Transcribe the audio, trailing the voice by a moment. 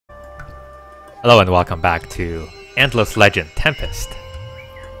Hello and welcome back to Endless Legend Tempest.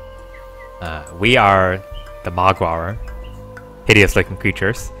 We are the Mogwai, hideous looking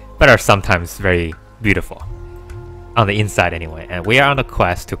creatures, but are sometimes very beautiful. On the inside anyway, and we are on a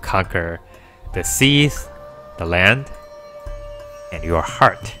quest to conquer the seas, the land, and your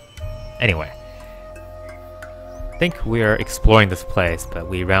heart. Anyway, I think we are exploring this place, but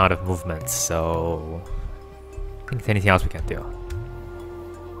we ran out of movement, so I think there's anything else we can do.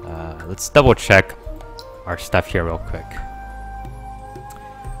 Let's double check our stuff here real quick.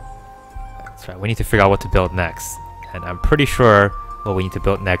 That's right, we need to figure out what to build next. And I'm pretty sure what we need to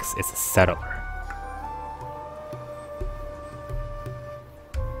build next is a settler.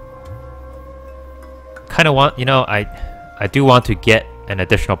 Kind of want, I do want to get an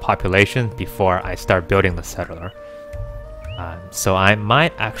additional population before I start building the settler. So I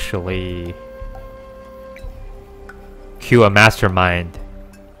might actually queue a mastermind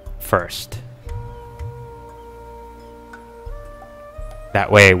first.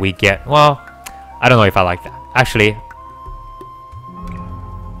 That way we get, well, I don't know if I like that. Actually,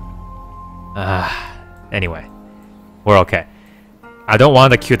 anyway, we're okay. I don't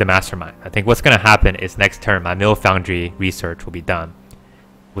want to queue the mastermind. I think what's going to happen is next turn my mill foundry research will be done,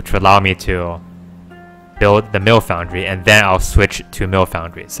 which will allow me to build the mill foundry, and then I'll switch to mill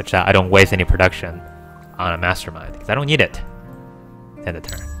foundry such that I don't waste any production on a mastermind because I don't need it. End of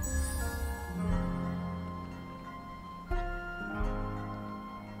turn.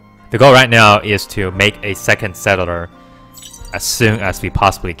 The goal right now is to make a second settler as soon as we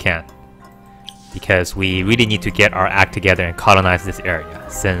possibly can, because we really need to get our act together and colonize this area,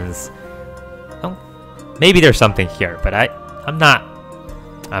 since maybe there's something here, but I'm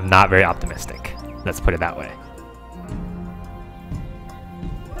not very optimistic. Let's put it that way.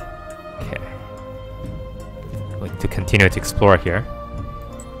 Okay. We need to continue to explore here.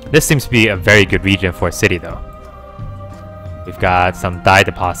 This seems to be a very good region for a city though. We've got some dye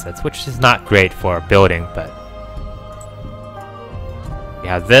deposits, which is not great for building, but we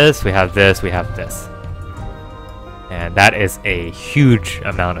have this, we have this, we have this. And that is a huge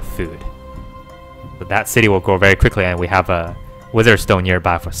amount of food. But that city will grow very quickly, and we have a wither stone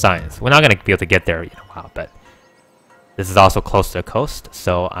nearby for science. We're not going to be able to get there in a while, but this is also close to the coast,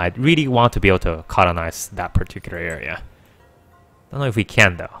 so I really want to be able to colonize that particular area. Don't know if we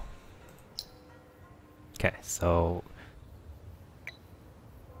can though. Okay, so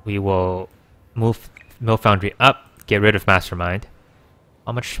we will move mill foundry up, get rid of mastermind.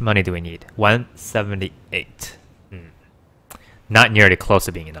 How much money do we need? 178. Not nearly close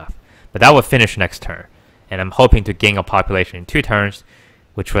to being enough. But that will finish next turn. And I'm hoping to gain a population in 2 turns,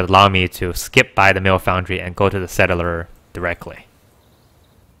 which would allow me to skip by the mill foundry and go to the settler directly.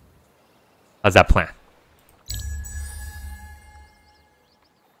 How's that plan?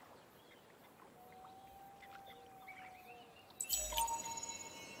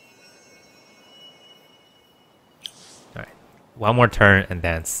 One more turn, and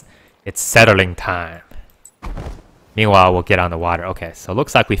then it's settling time. Meanwhile, we'll get on the water. Okay, so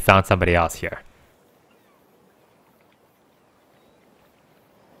looks like we found somebody else here.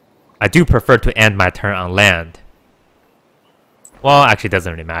 I do prefer to end my turn on land. Well, actually, it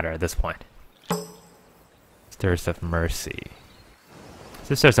doesn't really matter at this point. Sisters of Mercy.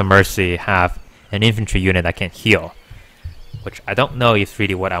 Sisters of Mercy have an infantry unit that can heal, which I don't know is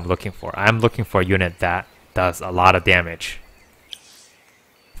really what I'm looking for. I'm looking for a unit that does a lot of damage.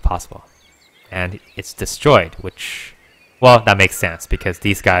 Possible. And it's destroyed, which, well, that makes sense because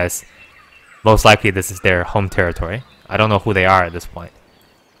these guys, most likely this is their home territory. I don't know who they are at this point.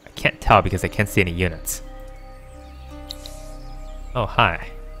 I can't tell because I can't see any units. Oh, hi.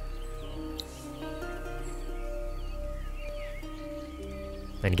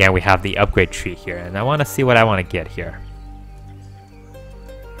 And again, we have the upgrade tree here, and I want to see what I want to get here.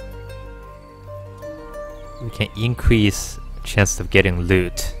 We can increase chance of getting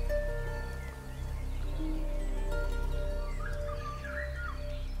loot.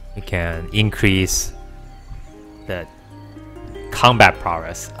 We can increase the combat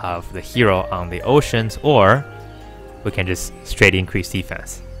prowess of the hero on the oceans, or we can just straight increase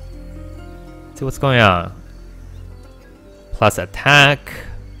defense. See what's going on. Plus attack,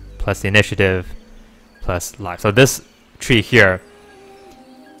 plus initiative, plus life. So this tree here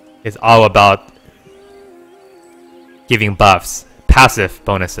is all about giving buffs, passive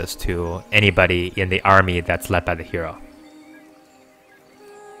bonuses to anybody in the army that's led by the hero.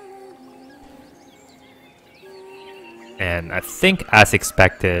 And I think, as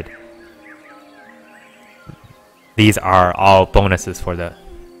expected, these are all bonuses for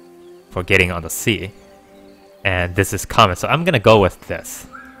getting on the sea. And this is common, so I'm gonna go with this.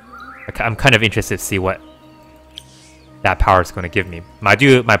 I'm kind of interested to see what that power is going to give me. My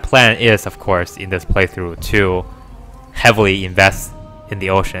plan is, of course, in this playthrough to heavily invest in the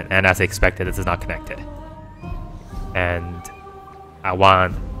ocean, and as expected, this is not connected. And I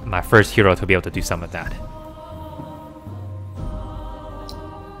want my first hero to be able to do some of that.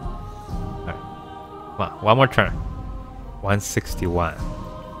 Alright. Come on, one more turn. 161.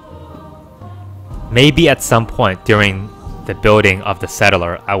 Maybe at some point during the building of the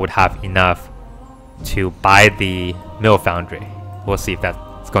settler, I would have enough to buy the mill foundry. We'll see if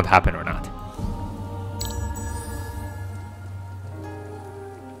that's going to happen or not.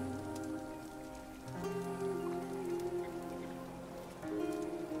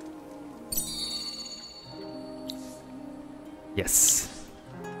 Yes.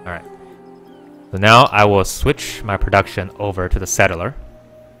 Alright. So now I will switch my production over to the settler.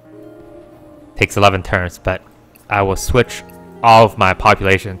 Takes 11 turns, but I will switch all of my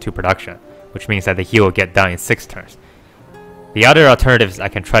population to production, which means that the heal will get done in 6 turns. The other alternatives, I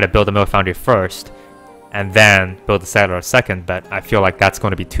can try to build the mill foundry first, and then build the settler second, but I feel like that's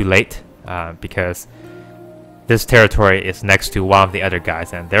going to be too late, because this territory is next to one of the other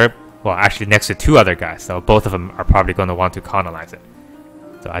guys, and they're, well, actually next to 2 other guys, so both of them are probably going to want to colonize it.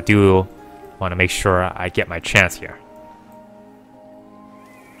 So I do want to make sure I get my chance here.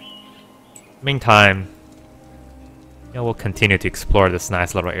 Meantime, we'll continue to explore this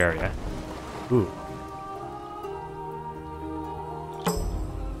nice little area. Ooh.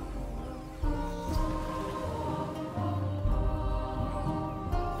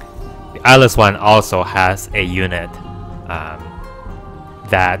 The Eyeless one also has a unit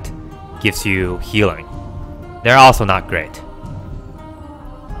that gives you healing. They're also not great.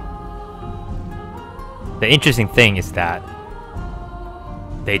 The interesting thing is that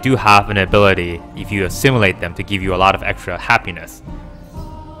they do have an ability, if you assimilate them, to give you a lot of extra happiness.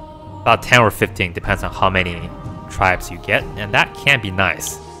 About 10 or 15, depends on how many tribes you get, and that can be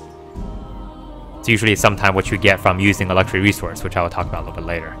nice. It's usually sometimes what you get from using a luxury resource, which I will talk about a little bit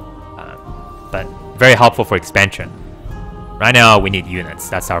later. But very helpful for expansion. Right now, we need units.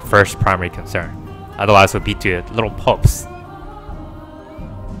 That's our first primary concern. Otherwise, we'll be to little popes.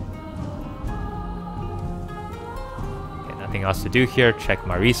 Okay, nothing else to do here. Check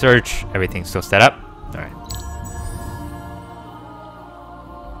my research. Everything's still set up. Alright.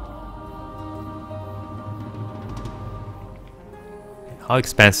 How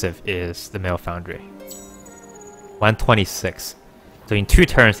expensive is the mill foundry? 126. So in 2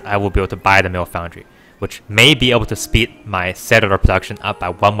 turns, I will be able to buy the mill foundry, which may be able to speed my settler production up by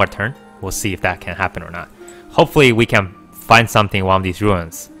 1 more turn. We'll see if that can happen or not. Hopefully we can find something in one of these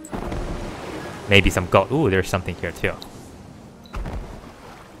ruins. Maybe some gold. Ooh, there's something here too.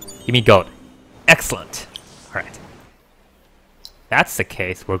 Give me gold. Excellent. Alright. That's the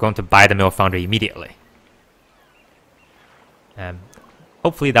case. We're going to buy the mill foundry immediately. And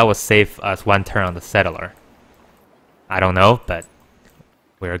hopefully that will save us 1 turn on the settler. I don't know, but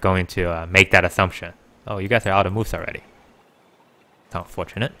we're going to make that assumption. Oh, you guys are out of moves already. It's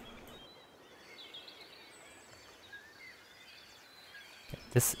unfortunate. Okay,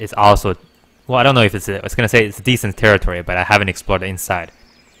 this is also... Well, I don't know if it's... I was going to say it's decent territory, but I haven't explored the inside.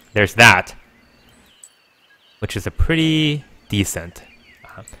 There's that, which is a pretty decent...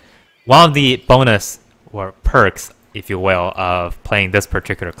 one of the bonus, or perks, if you will, of playing this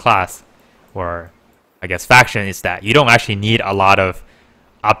particular class, or I guess faction, is that you don't actually need a lot of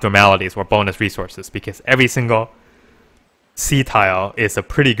abnormalities or bonus resources, because every single sea tile is a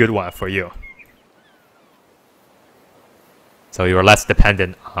pretty good one for you. So you're less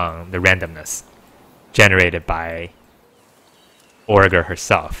dependent on the randomness generated by Origer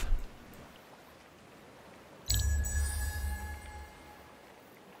herself.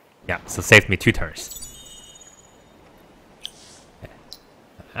 Yeah, so saved me 2 turns.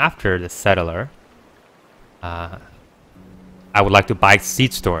 After the settler, I would like to buy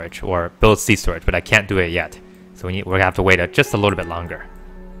seed storage or build seed storage, but I can't do it yet. So we're gonna have to wait just a little bit longer.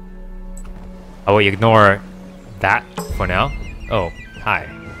 I will ignore that for now. Oh, hi.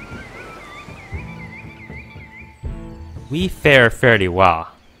 We fare fairly well.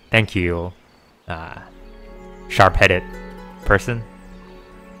 Thank you, sharp-headed person.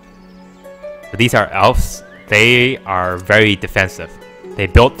 But these are elves. They are very defensive. They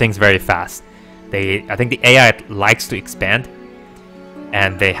build things very fast. I think the AI likes to expand,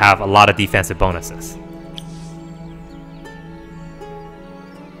 and they have a lot of defensive bonuses.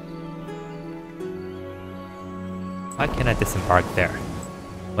 Why can't I disembark there?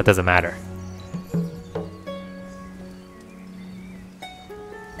 What does it matter?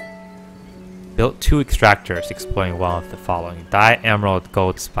 Built 2 extractors exploring one of the following. Dye emerald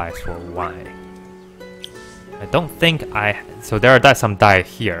gold spice for wine. I don't think so there are some dye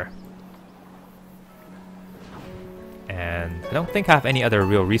here. And I don't think I have any other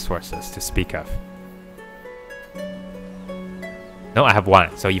real resources to speak of. No, I have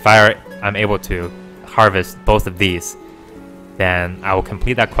 1. So if I'm able to harvest both of these, then I will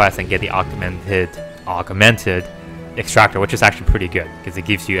complete that quest and get the augmented extractor, which is actually pretty good because it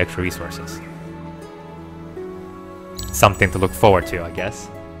gives you extra resources. Something to look forward to, I guess.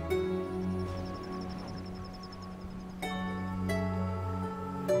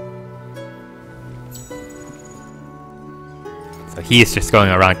 So he is just going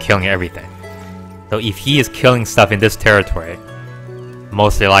around killing everything. So if he is killing stuff in this territory,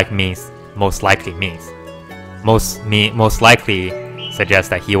 most likely suggests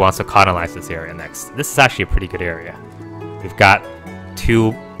that he wants to colonize this area next. This is actually a pretty good area. We've got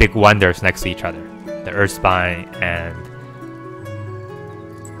 2 big wonders next to each other. The Earthspine and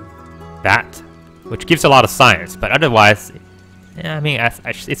that, which gives a lot of science, but otherwise, yeah, I mean,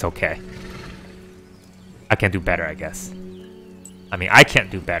 it's okay. I can do better, I guess. I mean, I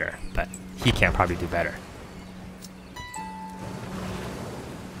can't do better, but he can probably do better.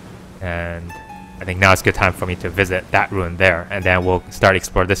 And I think now it's a good time for me to visit that ruin there, and then we'll start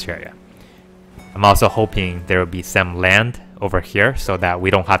exploring this area. I'm also hoping there will be some land over here so that we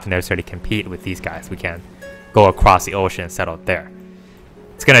don't have to necessarily compete with these guys. We can go across the ocean and settle there.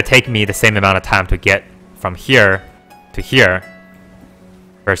 It's gonna take me the same amount of time to get from here to here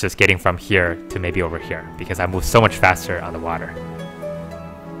versus getting from here to maybe over here, because I move so much faster on the water.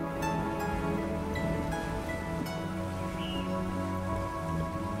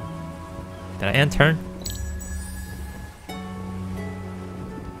 Did I end turn?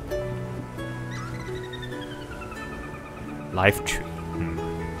 Life tree.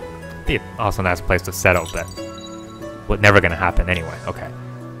 Be also a nice place to settle, but never gonna happen anyway. Okay.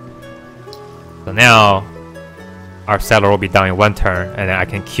 So now our settler will be done in 1 turn, and then I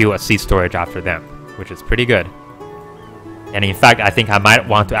can queue a seed storage after them, which is pretty good. And in fact, I think I might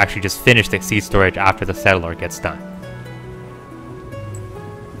want to actually just finish the seed storage after the settler gets done.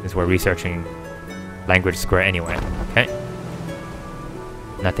 Since we're researching language square anyway. Okay.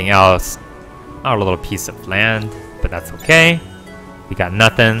 Nothing else. Our little piece of land, but that's okay. We got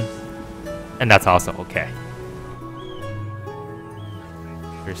nothing, and that's also okay.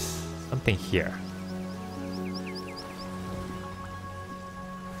 There's something here.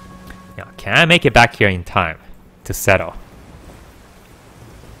 Now, can I make it back here in time to settle?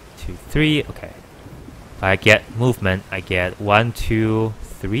 2, 3. Okay. If I get movement, I get 1, 2,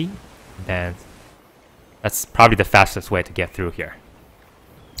 3. Then that's probably the fastest way to get through here.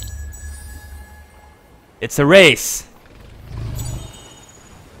 It's a race!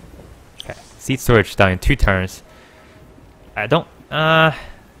 Okay, seed storage done in 2 turns. I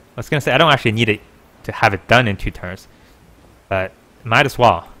was gonna say I don't actually need it to have it done in 2 turns, but might as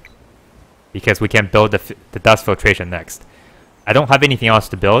well, because we can build the dust filtration next. I don't have anything else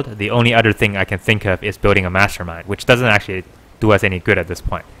to build. The only other thing I can think of is building a mastermind, which doesn't actually do us any good at this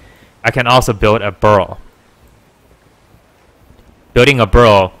point. I can also build a burrow. Building a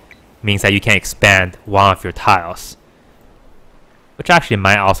burrow means that you can expand one of your tiles, which actually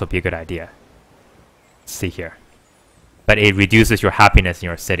might also be a good idea. Let's see here. But it reduces your happiness in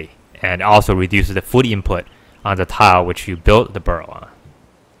your city, and also reduces the food input on the tile which you built the burrow on.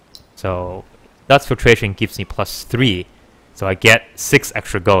 So dust filtration gives me +3, so I get 6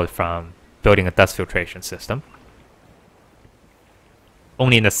 extra gold from building a dust filtration system.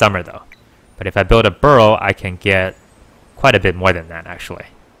 Only in the summer though. But if I build a burrow, I can get quite a bit more than that actually.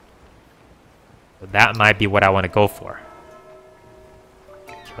 So that might be what I want to go for.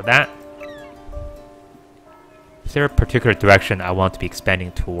 So that. Is there a particular direction I want to be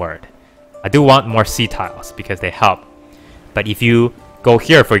expanding toward? I do want more sea tiles because they help. But if you go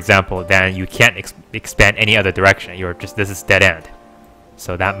here, for example, then you can't expand any other direction. This is dead end.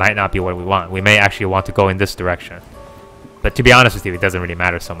 So that might not be what we want. We may actually want to go in this direction. But to be honest with you, it doesn't really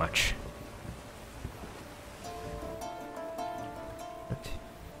matter so much.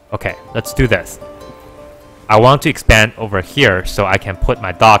 Okay, let's do this. I want to expand over here so I can put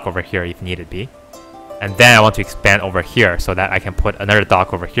my dock over here if needed be. And then I want to expand over here so that I can put another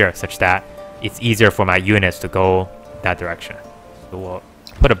dock over here such that it's easier for my units to go that direction. So we'll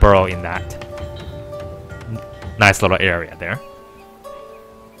put a burrow in that nice little area there.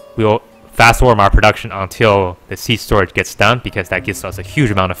 We'll fast forward our production until the seed storage gets done because that gives us a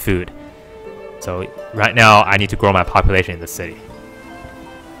huge amount of food. So right now I need to grow my population in the city.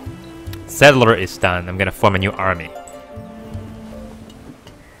 Settler is done. I'm gonna form a new army.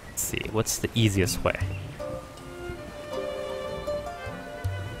 Let's see, what's the easiest way?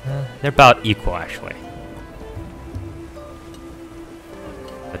 They're about equal, actually.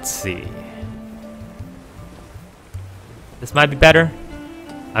 Let's see. This might be better.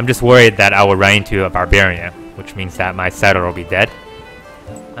 I'm just worried that I will run into a barbarian, which means that my settler will be dead.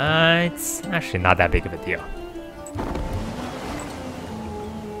 It's actually not that big of a deal.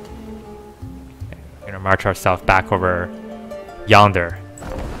 We're gonna march ourselves back over yonder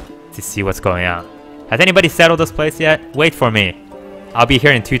to see what's going on. Has anybody settled this place yet? Wait for me. I'll be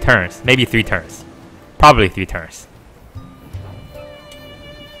here in 2 turns, maybe 3 turns. Probably 3 turns.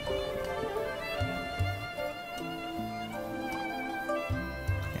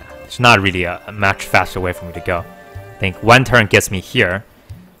 Yeah, it's not really a much faster way for me to go. I think 1 turn gets me here.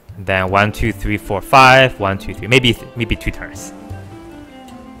 Then 1, 2, 3, 4, 5. 1, 2, 3. Maybe 2 turns.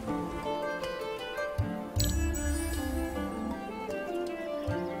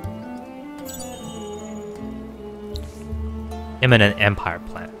 Imminent Empire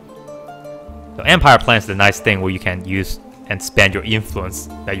Plan. So Empire Plan is the nice thing where you can use and spend your influence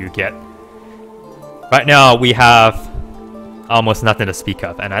that you get. Right now we have almost nothing to speak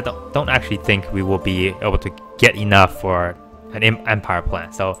of, and I don't actually think we will be able to get enough for an Empire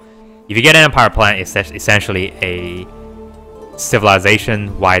Plan. So if you get an Empire Plan, it's essentially a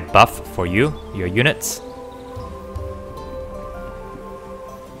civilization-wide buff for you, your units.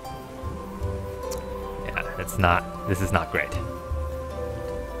 Yeah, this is not great.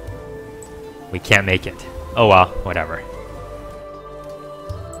 We can't make it. Oh well, whatever.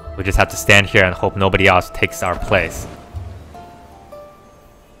 We just have to stand here and hope nobody else takes our place.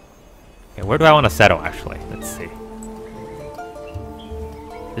 Okay, where do I want to settle actually? Let's see.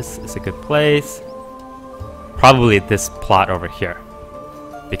 This is a good place. Probably this plot over here,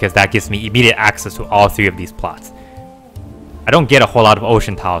 because that gives me immediate access to all 3 of these plots. I don't get a whole lot of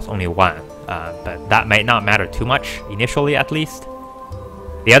ocean tiles, only 1, but that might not matter too much, initially at least.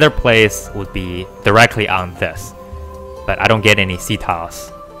 The other place would be directly on this, but I don't get any sea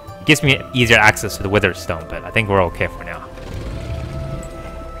tiles. It gives me easier access to the Withered Stone, but I think we're okay for now.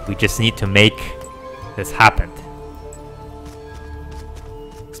 We just need to make this happen.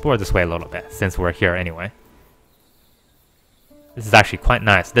 Explore this way a little bit, since we're here anyway. This is actually quite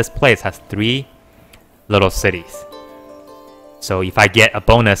nice. This place has 3 little cities. So if I get a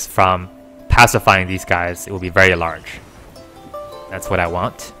bonus from pacifying these guys, it will be very large. That's what I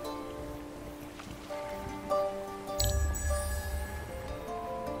want.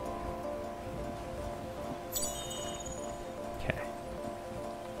 Okay.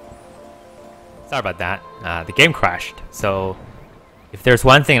 Sorry about that. The game crashed. So if there's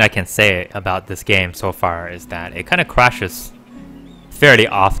one thing I can say about this game so far is that it kind of crashes fairly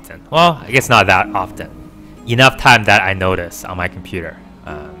often. Well, I guess not that often. Enough time that I notice on my computer.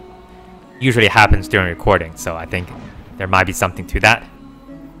 Usually happens during recording, so I think there might be something to that.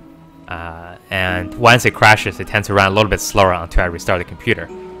 And once it crashes, it tends to run a little bit slower until I restart the computer.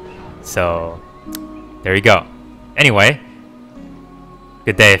 So, there you go. Anyway,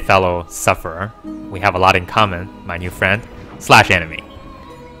 good day, fellow sufferer. We have a lot in common, my new friend / enemy.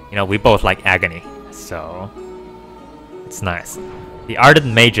 You know, we both like agony, so it's nice. The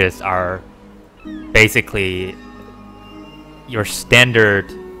Ardent Mages are basically your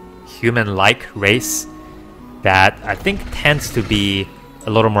standard human-like race that I think tends to be a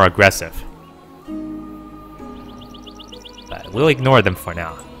little more aggressive. But we'll ignore them for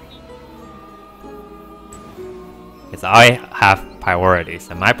now, because I have priorities,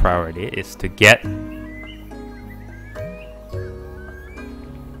 and my priority is to get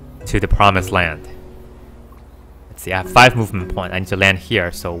to the Promised Land. Let's see, I have 5 movement points. I need to land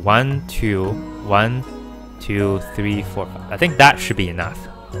here, so 1, 2, 1, 2, 3, 4, 5. I think that should be enough.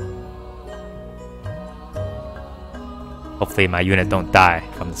 Hopefully my unit don't die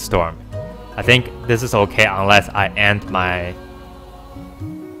from the storm. I think this is okay unless I end my...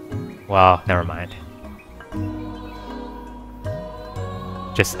 Well, never mind.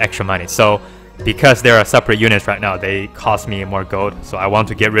 Just extra money. So, because there are separate units right now, they cost me more gold. So I want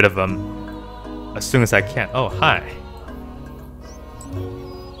to get rid of them as soon as I can. Oh, hi.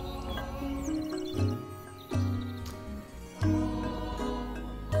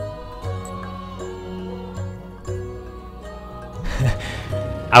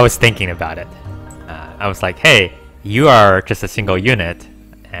 I was thinking about it. I was like, hey, you are just a single unit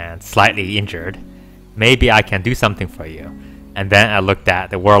and slightly injured. Maybe I can do something for you. And then I looked at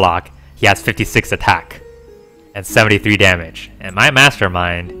the Warlock. He has 56 attack and 73 damage. And my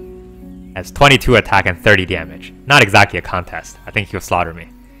Mastermind has 22 attack and 30 damage. Not exactly a contest. I think he'll slaughter me.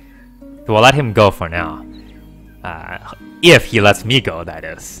 So we'll let him go for now. If he lets me go, that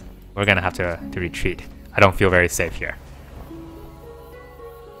is. we're gonna have to retreat. I don't feel very safe here.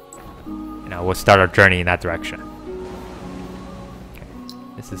 You know, we'll start our journey in that direction. Okay.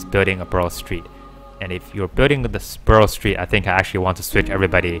 This is building a borough street. And if you're building the borough street, I think I actually want to switch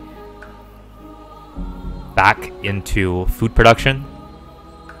everybody back into food production.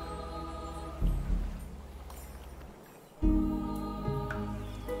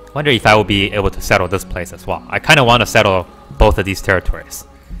 Wonder if I will be able to settle this place as well. I kind of want to settle both of these territories,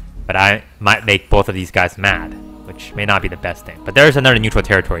 but I might make both of these guys mad, which may not be the best thing. But there is another neutral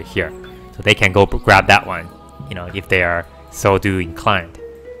territory here, so they can go grab that one, you know, if they are so do inclined.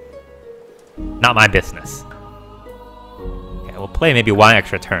 Not my business. Okay, we'll play maybe one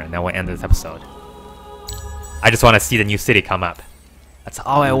extra turn, then we'll end this episode. I just want to see the new city come up. That's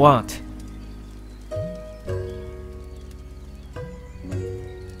all I want.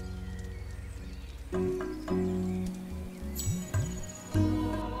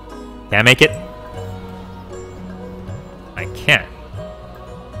 Can I make it? I can.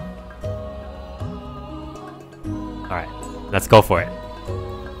 Alright, let's go for it.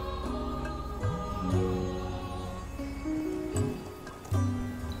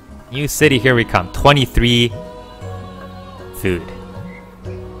 New city, here we come. 23 food.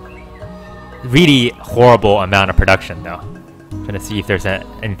 Really horrible amount of production though. Trying to see if there's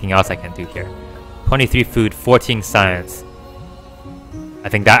anything else I can do here. 23 food, 14 science. I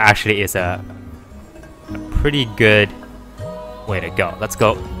think that actually is a pretty good way to go. Let's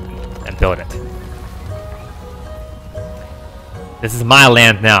go and build it. This is my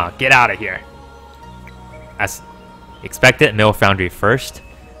land now. Get out of here. As expected, mill foundry first.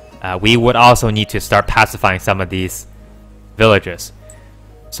 We would also need to start pacifying some of these villages.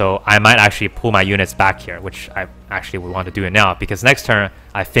 So I might actually pull my units back here, which I actually would want to do it now, because next turn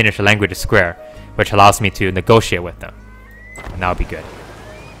I finish a language square, which allows me to negotiate with them. And that would be good.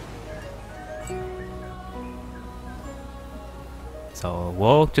 So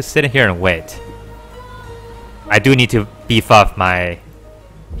we'll just sit here and wait. I do need to beef up my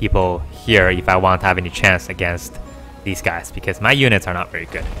people here if I want to have any chance against these guys, because my units are not very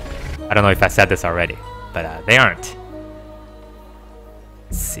good. I don't know if I said this already, but they aren't.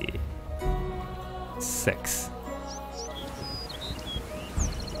 Let's see. 6.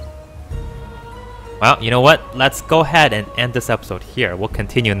 Well, you know what? Let's go ahead and end this episode here. We'll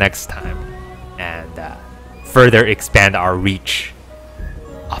continue next time and further expand our reach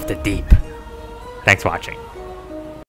of the deep. Thanks for watching.